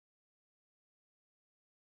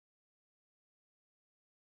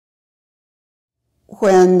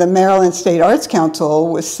when the Maryland State Arts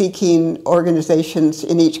Council was seeking organizations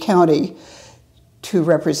in each county to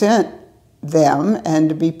represent them and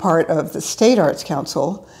to be part of the State Arts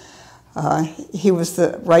Council, he was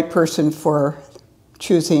the right person for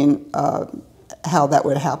choosing how that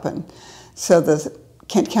would happen. So the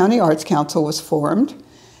Kent County Arts Council was formed,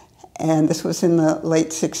 and this was in the late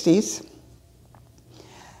 60s.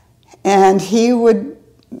 And he would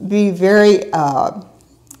be very,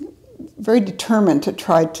 very determined to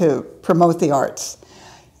try to promote the arts.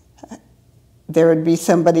 There would be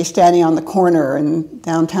somebody standing on the corner in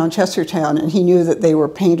downtown Chestertown, and he knew that they were a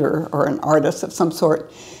painter or an artist of some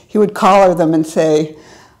sort. He would collar them and say,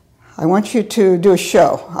 I want you to do a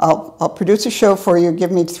show. I'll produce a show for you,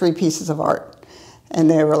 give me 3 pieces of art. And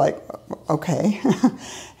they were like, okay.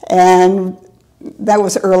 And that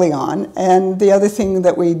was early on. And the other thing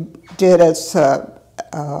that we did as a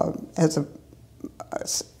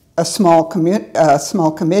small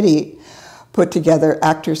committee put together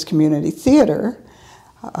Actors Community Theater.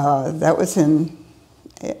 That was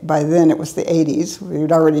by then it was the 80s. We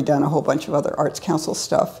had already done a whole bunch of other Arts Council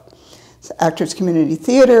stuff. So Actors Community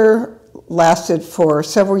Theater lasted for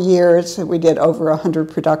several years. We did over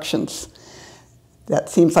 100 productions. That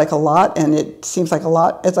seems like a lot, and it seems like a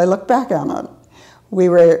lot as I look back on it. We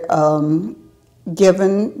were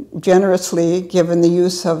generously given the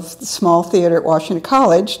use of the small theater at Washington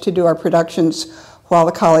College to do our productions while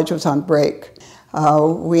the college was on break.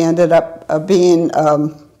 We ended up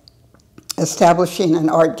establishing an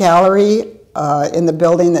art gallery in the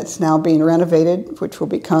building that's now being renovated, which will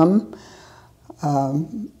become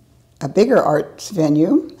a bigger arts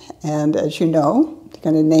venue. And as you know, they're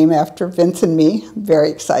going to name after Vince and me. I'm very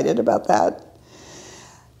excited about that.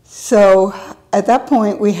 So at that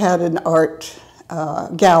point, we had an art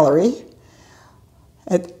gallery.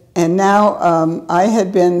 And now I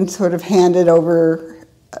had been sort of handed over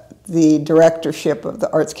the directorship of the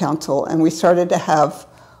Arts Council, and we started to have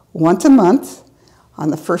once a month, on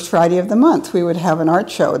the first Friday of the month, we would have an art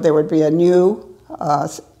show. There would be a new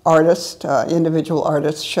individual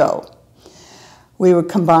artist show. We would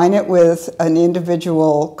combine it with an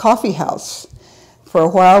individual coffee house. For a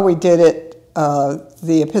while we did it,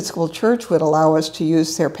 the Episcopal Church would allow us to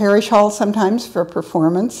use their parish hall sometimes for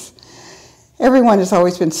performance. Everyone has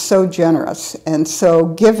always been so generous and so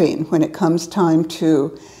giving when it comes time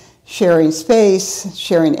to sharing space,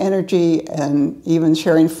 sharing energy, and even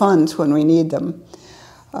sharing funds when we need them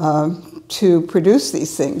to produce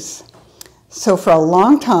these things. So for a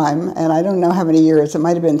long time, and I don't know how many years, it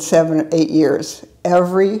might have been 7 or 8 years,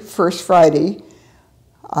 every first Friday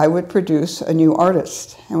I would produce a new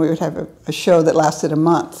artist, and we would have a show that lasted a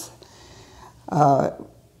month.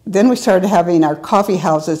 Then we started having our coffee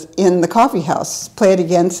houses in the coffee house. Play It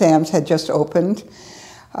Again Sam's had just opened,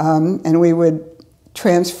 and we would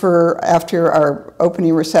transfer, after our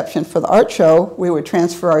opening reception for the art show, we would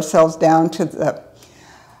transfer ourselves down to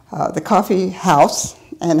the coffee house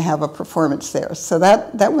and have a performance there. So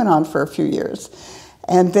that went on for a few years.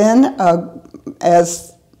 And then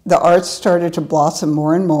as the arts started to blossom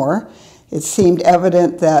more and more, it seemed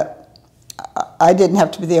evident that I didn't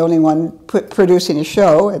have to be the only one producing a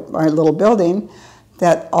show at our little building,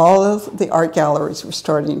 that all of the art galleries were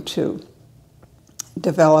starting to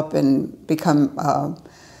develop and become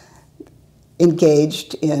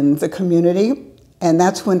engaged in the community. And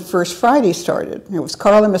that's when First Friday started. It was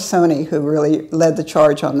Carla Massoni who really led the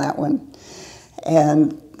charge on that one.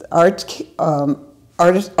 And arts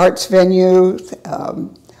venue,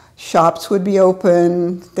 shops would be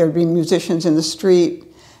open, there'd be musicians in the street,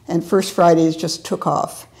 and First Fridays just took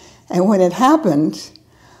off. And when it happened,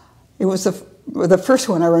 it was the first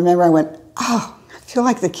one I remember. I went, oh, I feel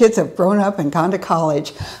like the kids have grown up and gone to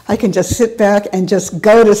college. I can just sit back and just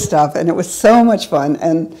go to stuff, and it was so much fun.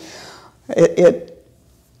 And it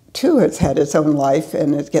too has had its own life,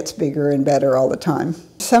 and it gets bigger and better all the time.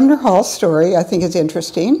 Sumner Hall's story, I think, is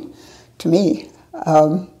interesting to me.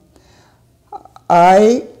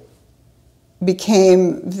 I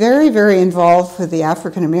became very, very involved with the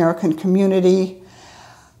African American community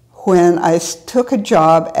when I took a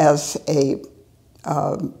job as a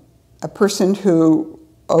person who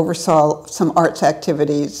oversaw some arts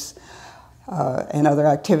activities and other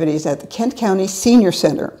activities at the Kent County Senior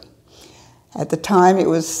Center. At the time,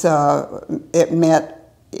 it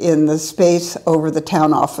met in the space over the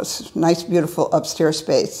town office, nice, beautiful upstairs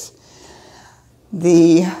space.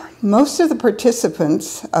 Most of the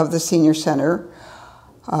participants of the Senior Center,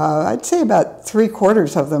 I'd say about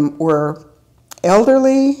 3/4 of them were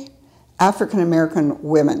elderly African-American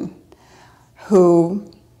women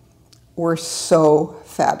who were so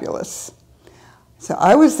fabulous. So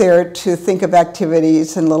I was there to think of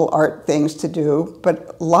activities and little art things to do,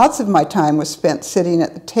 but lots of my time was spent sitting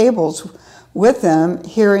at the tables with them,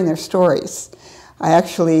 hearing their stories. I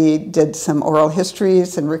actually did some oral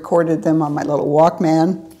histories and recorded them on my little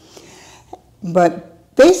Walkman.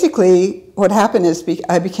 But basically, what happened is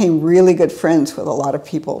I became really good friends with a lot of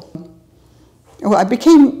people. Well, I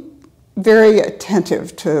became very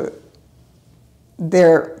attentive to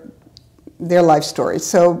their life stories.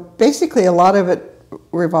 So basically, a lot of it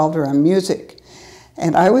revolved around music.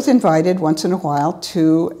 And I was invited once in a while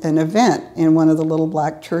to an event in one of the little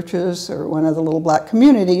black churches or one of the little black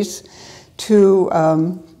communities to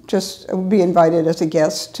just be invited as a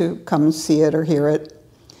guest to come and see it or hear it.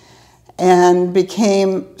 And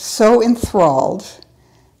became so enthralled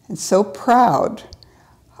and so proud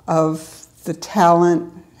of the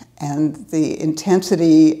talent and the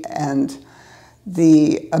intensity and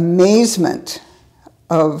the amazement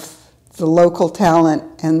of the local talent,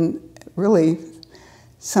 and really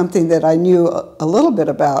something that I knew a little bit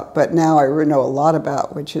about, but now I know a lot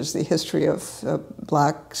about, which is the history of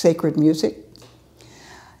black sacred music.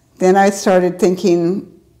 Then I started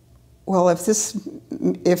thinking, well,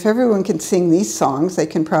 if everyone can sing these songs, they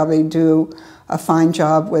can probably do a fine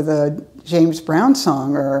job with a James Brown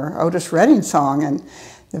song or Otis Redding song. And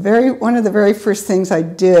one of the very first things I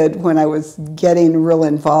did when I was getting real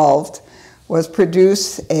involved was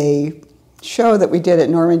produce a show that we did at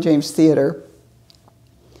Norman James Theater.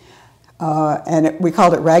 We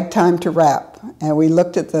called it Ragtime to Rap. And we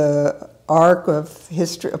looked at the arc of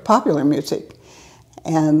history of popular music.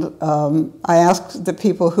 And I asked the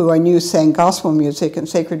people who I knew sang gospel music and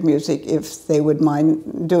sacred music if they would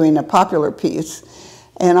mind doing a popular piece.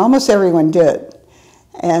 And almost everyone did.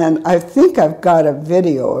 And I think I've got a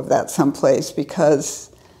video of that someplace because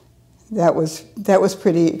that was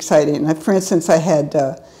pretty exciting. For instance, I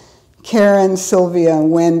had Karen, Sylvia,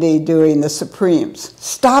 and Wendy doing the Supremes.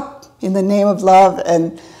 Stop in the name of love.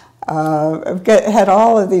 And I've had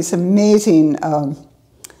all of these amazing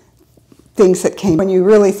things that came. When you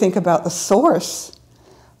really think about the source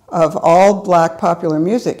of all black popular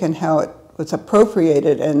music and how it was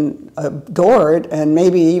appropriated and adored and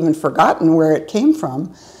maybe even forgotten where it came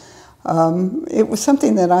from, it was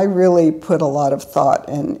something that I really put a lot of thought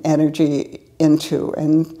and energy into.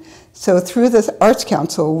 And so through the Arts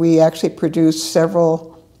Council, we actually produced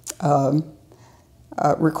several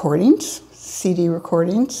recordings, CD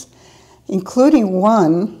recordings, including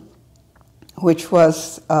one which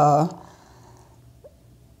was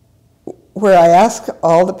where I asked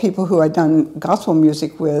all the people who I'd done gospel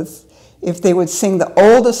music with if they would sing the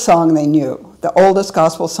oldest song they knew, the oldest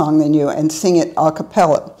gospel song they knew, and sing it a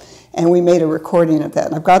cappella. And we made a recording of that.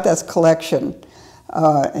 And I've got that collection,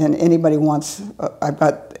 and anybody wants, I've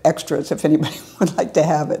got extras if anybody would like to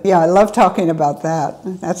have it. Yeah, I love talking about that.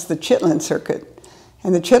 That's the Chitlin Circuit.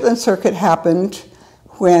 And the Chitlin Circuit happened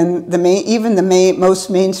when even the most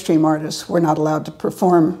mainstream artists were not allowed to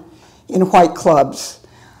perform in white clubs.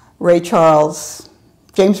 Ray Charles,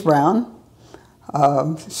 James Brown,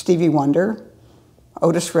 Stevie Wonder,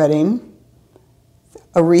 Otis Redding,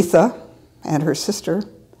 Aretha and her sister,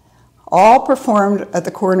 all performed at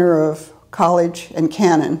the corner of College and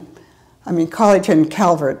College and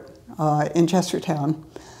Calvert in Chestertown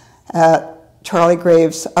at Charlie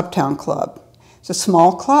Graves' Uptown Club. It's a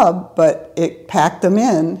small club, but it packed them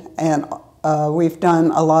in, and we've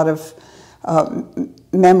done a lot of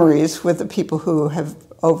memories with the people who have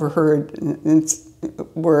overheard and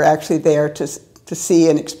were actually there to see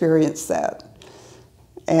and experience that.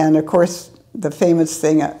 And of course, the famous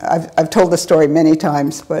thing, I've told the story many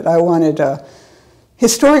times, but I wanted a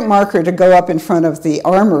historic marker to go up in front of the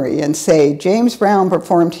Armory and say, James Brown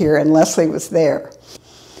performed here and Leslie was there.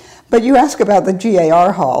 But you ask about the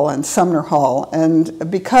GAR Hall and Sumner Hall,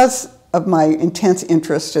 and because of my intense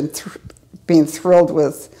interest in being thrilled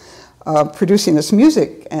with producing this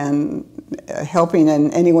music and helping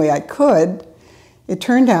in any way I could, it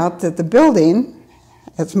turned out that the building,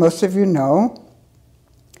 as most of you know,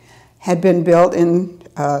 had been built in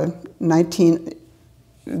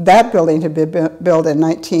that building had been built in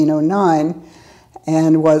 1909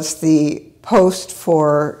 and was the post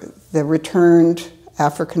for the returned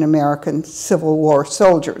African American Civil War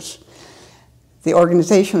soldiers. The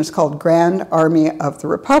organization was called Grand Army of the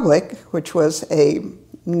Republic, which was a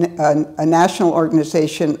national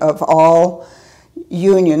organization of all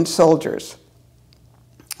Union soldiers,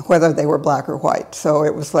 whether they were black or white. So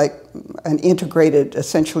it was like an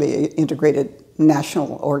essentially integrated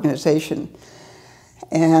national organization.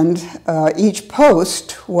 And each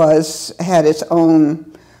post had its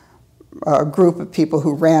own group of people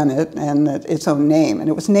who ran it and its own name. And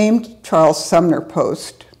it was named Charles Sumner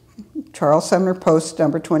Post. Charles Sumner Post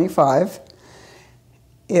number 25.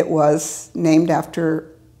 It was named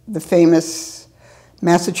after the famous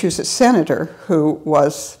Massachusetts senator who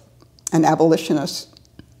was an abolitionist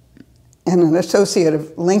and an associate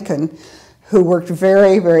of Lincoln, who worked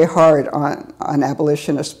very, very hard on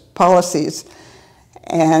abolitionist policies.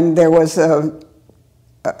 And there was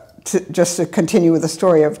just to continue with the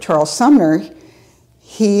story of Charles Sumner,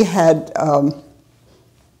 he had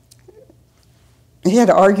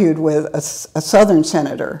argued with a Southern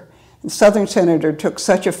senator. The Southern senator took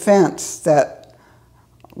such offense that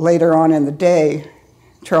later on in the day,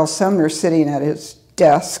 Charles Sumner, sitting at his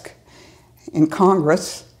desk in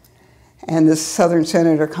Congress, and this Southern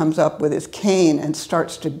senator comes up with his cane and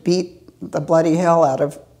starts to beat the bloody hell out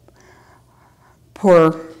of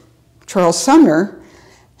poor Charles Sumner,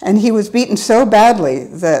 and he was beaten so badly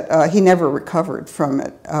that he never recovered from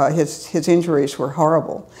it. His injuries were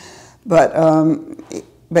horrible,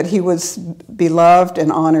 but he was beloved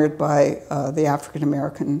and honored by the African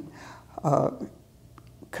American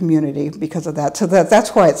community because of that. So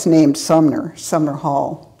that's why it's named Sumner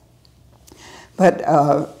Hall.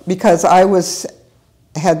 But because I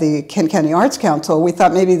had the Kent County Arts Council, we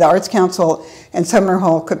thought maybe the Arts Council and Sumner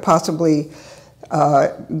Hall could possibly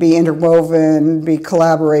be interwoven, be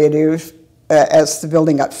collaborative as the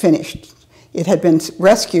building got finished. It had been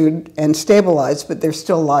rescued and stabilized, but there's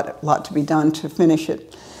still a lot to be done to finish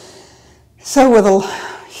it. So with a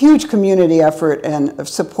huge community effort and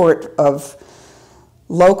support of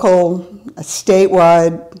local,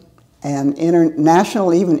 statewide, and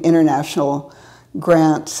national, even international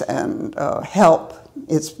grants and help,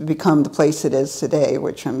 it's become the place it is today,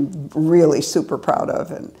 which I'm really super proud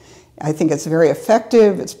of. And I think it's very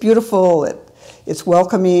effective, it's beautiful, it's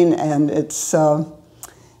welcoming, and it's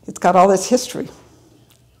got all this history.